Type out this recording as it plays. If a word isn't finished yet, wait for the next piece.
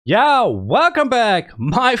Yeah, welcome back,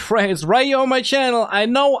 my friends, right here on my channel. I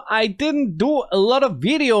know I didn't do a lot of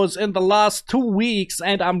videos in the last 2 weeks,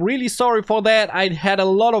 and I'm really sorry for that. I had a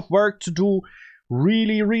lot of work to do.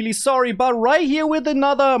 Really sorry. But right here with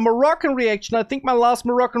another Moroccan reaction. I think my last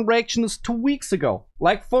Moroccan reaction is 2 weeks ago.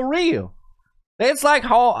 Like, for real. That's like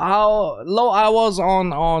how low I was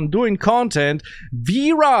on doing content.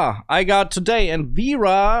 Vira I got today, and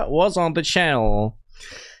Vira was on the channel.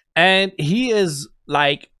 And he is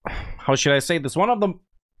like, how should I say this? One of the,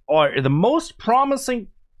 or the most promising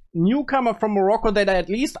newcomer from Morocco that at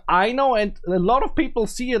least I know, and a lot of people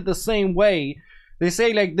see it the same way. They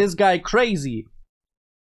say like, this guy crazy.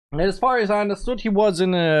 And as far as I understood, he was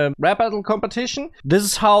in a rap battle competition. This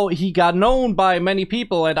is how he got known by many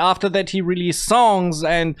people, and after that he released songs.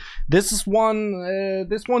 And this is one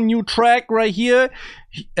new track right here.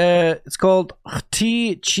 It's called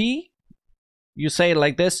Chti. You say it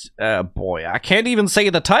like this? Boy, I can't even say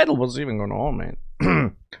the title. What's even going on,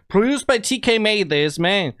 man? Produced by TK made this,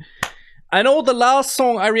 man. I know the last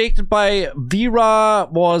song I reacted by Vira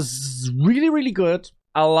was really good.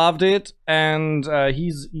 I loved it, and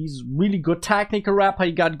he's really good technical rapper.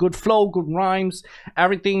 He got good flow, good rhymes,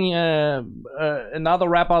 everything another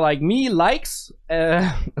rapper like me likes.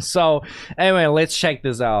 So anyway, let's check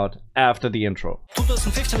this out after the intro.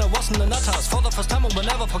 2015 I was in the Nuthouse. For the first time I will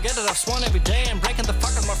never forget it. I've sworn every day and breaking the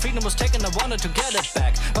fuck out. My freedom was taken, I wanted to get it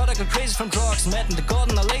back. But I got crazy from drugs, met in the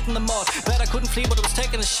garden, I laid in the mud. Bet I couldn't flee, but I was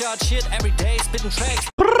taking a shot. Shit every day, spitting tracks.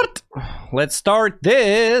 Let's start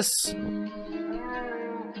this.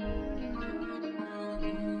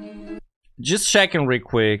 Just checking real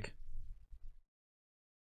quick.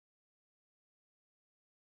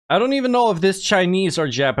 I don't even know if this Chinese or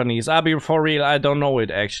Japanese. I'll be for real, I don't know it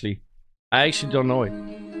actually. I actually don't know it.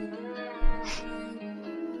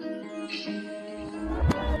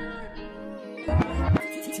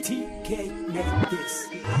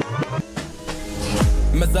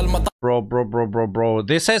 Bro.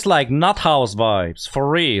 This has like Nuthouse vibes, for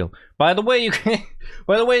real. By the way,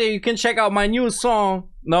 you can check out my new song.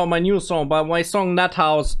 No, my new song, but my song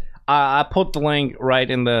Nuthouse. I put the link right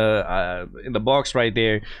in the box right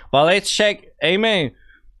there. But let's check. Hey man,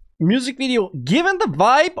 music video. Given the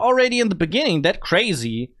vibe already in the beginning, that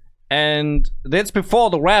crazy, and that's before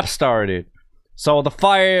the rap started. So the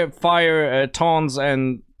fire tones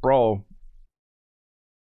and bro.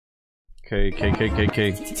 Okay.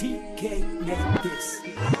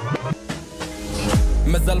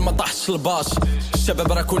 مازال ما طاحش الباش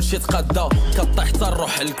الشباب راه كلشي تقدا كطيح حتى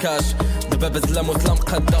نروح الكاش دابا بزلا مسلم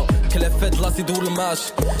قدا كلافات لاسيد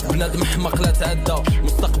والماش بنادم حماق لا تعدى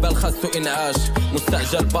مستقبل خاصو انعاش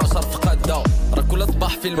مستعجل بشر فقدا راه كل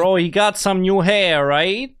صباح في Bro, he got some new hair,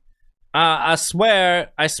 right? I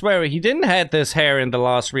swear he didn't have this hair in the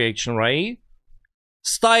last reaction, right?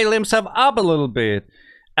 Style himself up a little bit.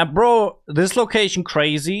 And bro, this location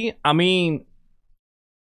crazy. I mean,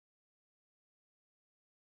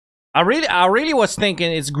 I really was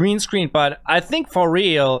thinking it's green screen, but I think for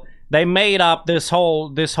real they made up this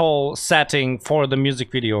whole setting for the music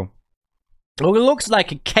video. It looks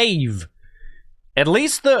like a cave. At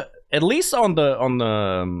least on the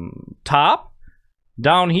top.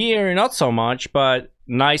 Down here not so much, but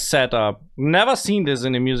nice setup. Never seen this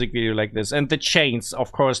in a music video like this. And the chains,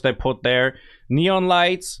 of course, they put there. Neon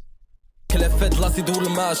lights. كلافات لاسيد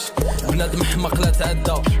والماش بنادم حماق لا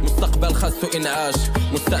تعدى مستقبل خاصو انعاش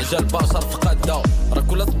مستعجل بشر فقدا راه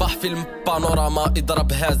كل صباح فيلم بانوراما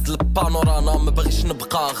اضرب هاز البانوراما ما بغيش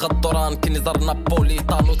نبقى غدوران كي نزار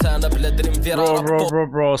نابوليتانو تانا بلا دريم فيرا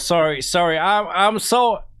bro sorry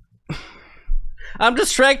I'm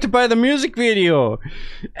distracted by the music video.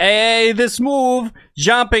 Hey, this move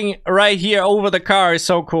jumping right here over the car is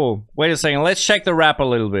so cool. Wait a second, let's check the rap a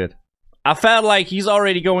little bit. I felt like he's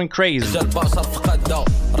already going crazy.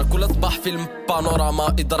 راه كل صباح فيلم بانوراما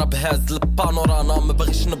اضرب هاز البانوراما ما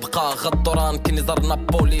بغيش نبقى غدوران كي نزار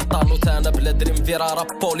نابوليتانو تانا بلا دريم فيرا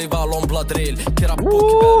راب بولي فالون بلا دريل كي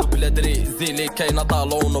رابوك بلا دري زيلي كاينه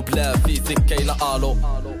طالون وبلا فيزيك كاينه الو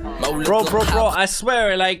bro I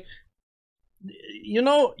swear, like,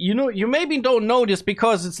 you maybe don't know this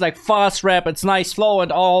because it's like fast rap, it's nice flow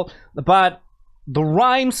and all, but the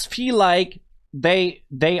rhymes feel like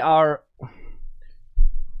they are,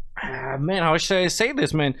 man, how should I say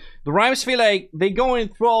this, man? The rhymes feel like they're going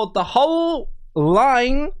throughout the whole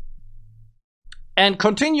line and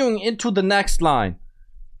continuing into the next line.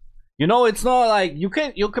 You know, it's not like you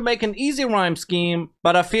can make an easy rhyme scheme,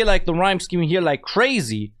 but I feel like the rhyme scheme here like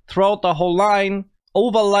crazy throughout the whole line,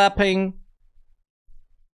 overlapping.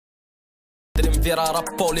 فيرا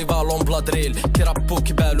راب بوليفالون بلا دريل كيرابو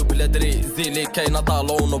كيبالو بلا دري زيلي كاينه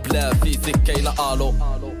طالون وبلا فيزيك كاينه الو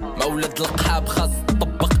ما ولاد القحاب خاص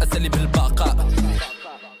طبق اساليب البقاء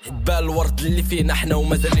حبال الورد اللي فينا حنا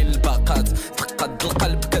ومازالين الباقات تقد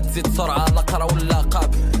القلب كتزيد سرعه لقرا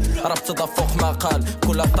واللقب راه بتدفق ما قال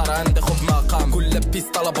كل طار عندي خوف مقام كل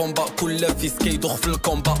بيستا لا بومبا كل فيس كيدوخ في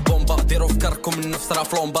الكومبا بومبا ديروا فكركم النفس راه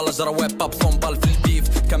فلومبا لا جرا ويبا بصومبال في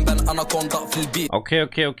البيف كنبان انا كوندا في البيت.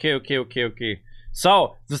 Okay. So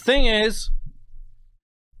the thing is,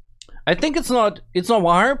 I think it's not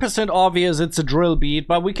 100% obvious it's a drill beat,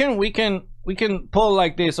 but we can pull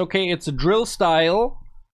like this. Okay, it's a drill style.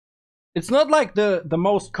 It's not like the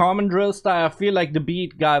most common drill style. I feel like the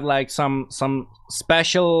beat got like some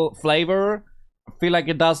special flavor. I feel like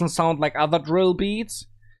it doesn't sound like other drill beats,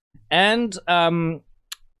 and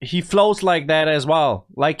he flows like that as well.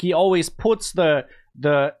 Like he always puts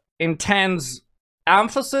the intense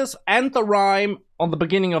emphasis and the rhyme on the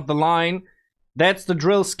beginning of the line. That's the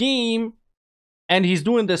drill scheme, and he's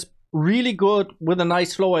doing this really good with a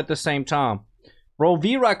nice flow at the same time. Bro,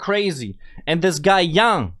 Vira crazy, and this guy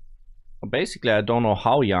Young. Basically, I don't know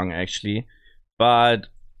how young actually, but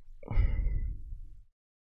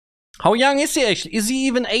how young is he actually? Is he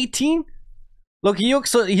even 18? Look,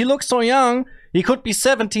 he looks so young. He could be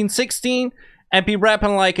 17, 16 and be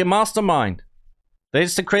rapping like a mastermind.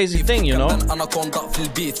 That's the crazy thing, you know. انا كوندا في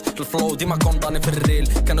البيت الفلو ديما كونداني في الريل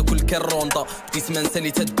كانوا كل كروندا ديس ما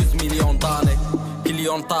نسالي تدوز مليون طاني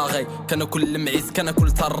كليون طاغي كانوا كل معيز كان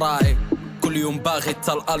كل تراعي كل يوم باغي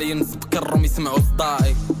تا الالينز بكرهم يسمعوا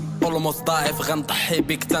صداعي اولموست ضاعف غنضحي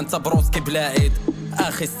بيك تا انت بروسكي بلا عيد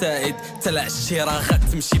اخي السعيد تلع الشيره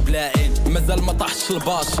غتمشي بلا عين مازال ما طاحش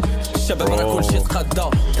الباش الشباب راه كلشي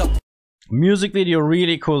تقدا. Music video,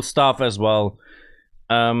 really cool stuff as well.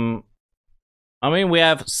 I mean, we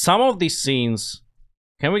have some of these scenes.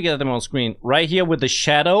 Can we get them on screen? Right here with the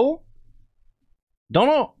shadow. Don't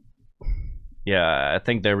know. Yeah, I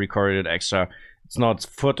think they recorded extra. It's not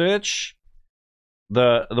footage.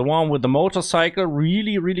 The one with the motorcycle,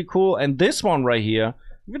 really cool. And this one right here,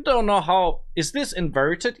 we don't know how. Is this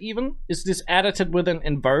inverted even? Is this edited with an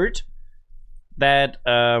invert? That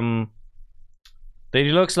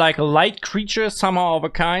he looks like a light creature somehow of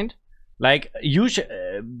a kind. Like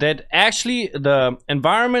that actually the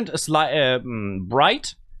environment is like bright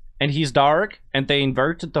and he's dark, and they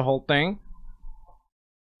inverted the whole thing.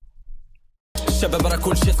 الشباب راه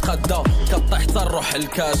كلشي تقدا كطيح حتى نروح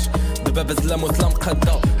الكاش دابا بزلام وسلام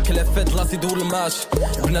قدا كلافات لاصيد والماش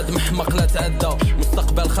بنادم حماق لا تعدى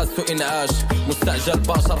مستقبل خاصو انعاش مستعجل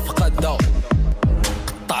بشر فقدا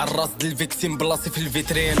طع الراس ديال الفيكتيم بلاصي في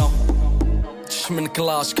الفيترينا تش من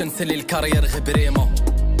كلاش كنسالي الكارير غبريمه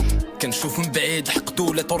كنشوف من بعيد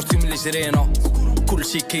حقدو لا طورتي من اللي جرينا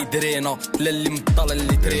كلشي كيدرينا لا اللي مطال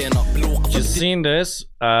اللي ترينا بالوقت. Just seen this.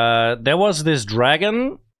 There was this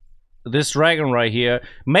dragon. This dragon right here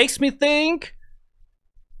makes me think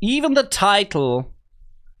even the title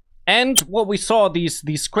and what we saw,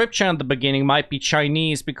 these scripture at the beginning might be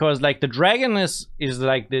Chinese, because like the dragon is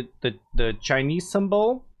like the Chinese symbol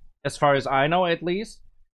as far as I know, at least.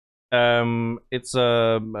 It's a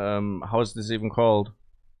how is this even called?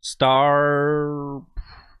 Star,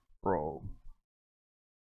 bro.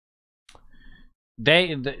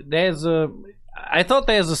 There's a, I thought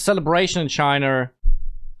there's a celebration in China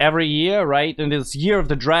every year, right? And it's year of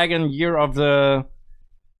the dragon, year of the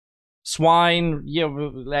swine, year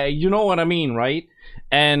of, you know what I mean, right?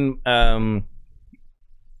 And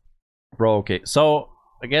bro, okay, so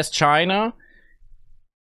I guess China.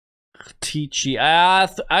 Chti.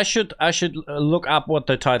 I should look up what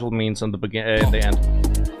the title means in the end.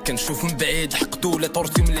 كنشوف من بعيد حقدو لا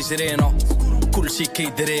طورتي من اللي جرينا كلشي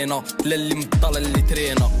كيدرينا لا اللي مطال اللي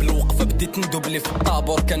ترينا بالوقفه بديت ندوبلي في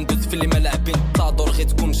الطابور كندوز في اللي ملاعبين الطادور غير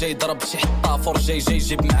تكون جاي ضرب شي حطافور جاي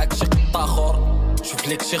جيب معاك شي قطاخور شوف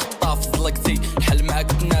لك شي خطاف زلقتي الحل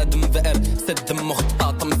معاك بنادم ذئب سد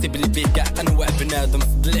مخطاط مسيب لي بيه كاع انواع بنادم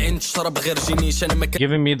العين تشرب غير جينيش انا ما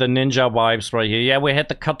giving me the ninja vibes right here. Yeah, we had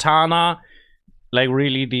the katana, like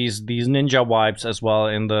really these ninja vibes as well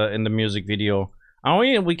in the music video. I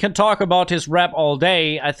mean, we can talk about his rap all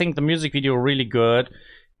day. I think the music video really good.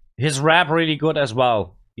 His rap really good as well.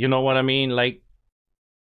 You know what I mean? Like,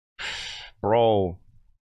 bro,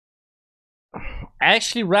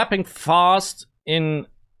 actually rapping fast in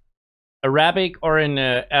Arabic or in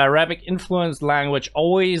Arabic influenced language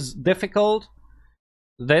always difficult.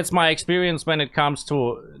 That's my experience when it comes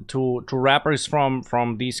to rappers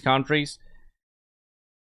from these countries.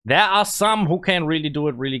 There are some who can really do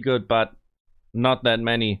it really good, but not that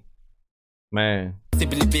many, man.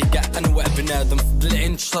 راسي بلي بيه كاع انواع بنادم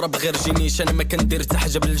بالعين تشرب غير جينيش انا ما كندير حتى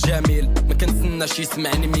حاجه بالجميل ما كنتسناش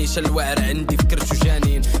يسمعني ميش الواعر عندي فكرت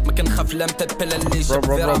وجانين ما كنخاف لا متبله اللي شاف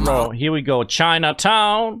bro, here we go.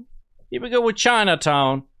 Chinatown. Here we go with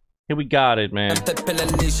Chinatown. Here we got it, man. متبله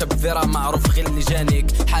اللي شاف فيرا معروف غير اللي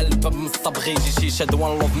جانيك حال الباب مصطبغ يجي شي شاد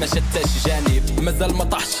وان لوف ما شتاش جانب مازال ما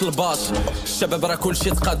طاحش الباش الشباب راه كلشي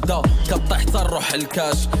تقدا كطيح حتى نروح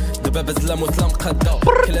الكاش دابا بزلا موت لا مقدا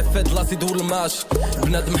كلافات لاصيد والماش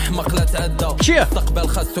بنادم حماق لا تعدى مستقبل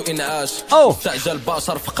خاصو انعاش مستعجل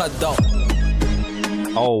بشر فقدا.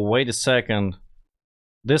 Oh, wait a second.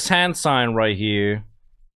 This hand sign right here.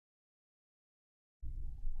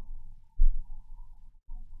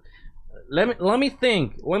 Let me think.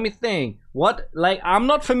 What, like, I'm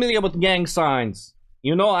not familiar with gang signs.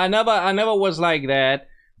 You know, I never was like that.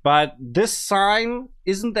 But this sign,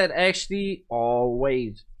 isn't that actually, oh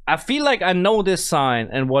wait. I feel like I know this sign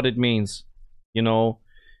and what it means, you know.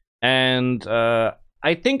 And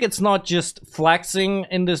I think it's not just flexing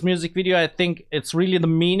in this music video. I think it's really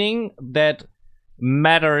the meaning that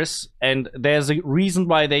matters, and there's a reason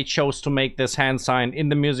why they chose to make this hand sign in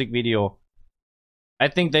the music video. I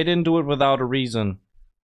think they didn't do it without a reason.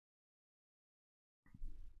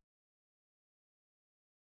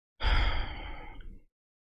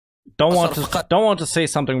 Don't want to say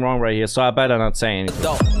something wrong right here, so I better not say anything.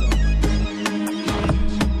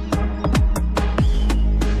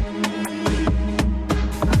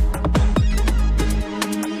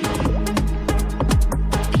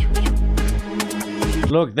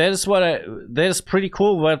 Look, that is pretty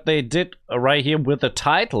cool what they did right here with the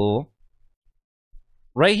title.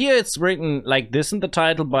 Right here it's written like this in the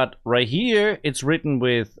title, but right here it's written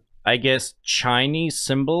with, I guess, Chinese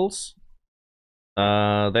symbols.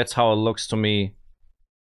 That's how it looks to me.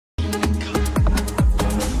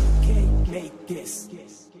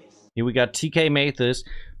 Here we got TK made this.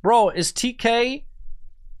 Bro, is TK,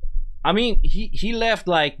 I mean, he left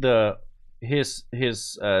like his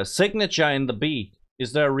signature in the beat.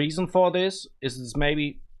 Is there a reason for this? Is this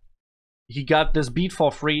maybe he got this beat for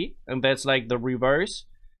free and that's like the reverse?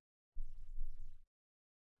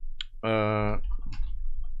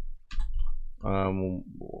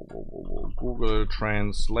 Google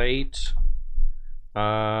Translate.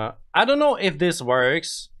 I don't know if this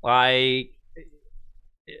works. Like,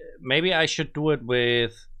 maybe I should do it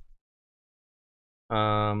with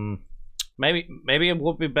maybe it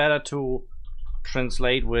would be better to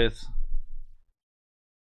translate with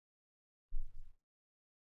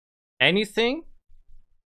anything.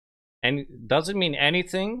 And does it mean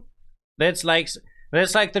anything? That's like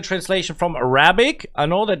the translation from Arabic. I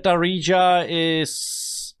know that Darija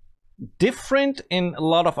is different in a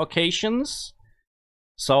lot of occasions.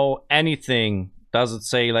 So anything, does it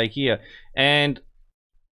say like here? And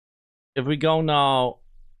if we go now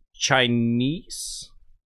Chinese.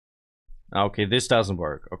 Okay, this doesn't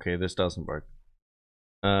work. Okay, this doesn't work.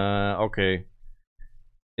 Okay.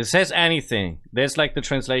 It says anything. That's like the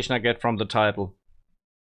translation I get from the title.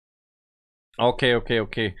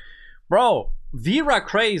 Okay. Bro, Vira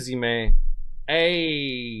crazy, man.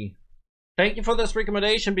 Hey, thank you for this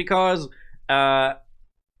recommendation, because I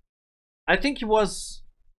think it was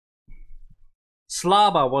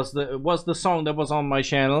Slaba was the song that was on my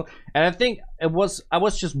channel, and I think I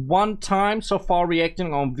was just one time so far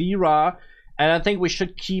reacting on Vira, and I think we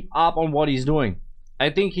should keep up on what he's doing. I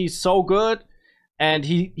think he's so good, and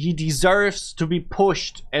he deserves to be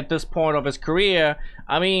pushed at this point of his career.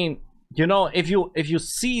 I mean, you know, if you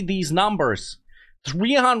see these numbers,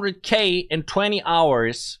 300k in 20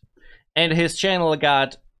 hours, and his channel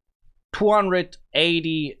got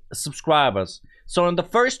 280 subscribers. So in the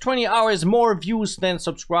first 20 hours, more views than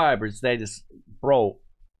subscribers. That is, bro,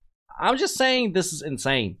 I'm just saying, this is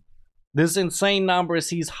insane. This is insane numbers.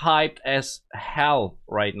 He's hyped as hell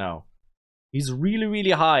right now. He's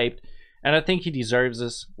really hyped, and I think he deserves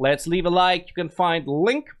this. Let's leave a like. You can find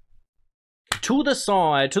link to the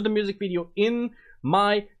song, to the music video in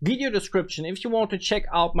my video description. If you want to check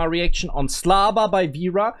out my reaction on Slaba by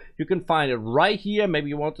Vira, you can find it right here. Maybe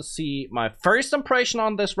you want to see my first impression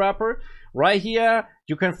on this rapper. Right here,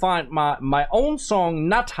 you can find my own song,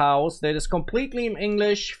 Nuthouse, that is completely in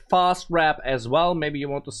English, fast rap as well. Maybe you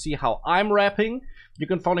want to see how I'm rapping. You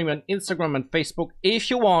can follow me on Instagram and Facebook if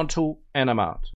you want to, and I'm out.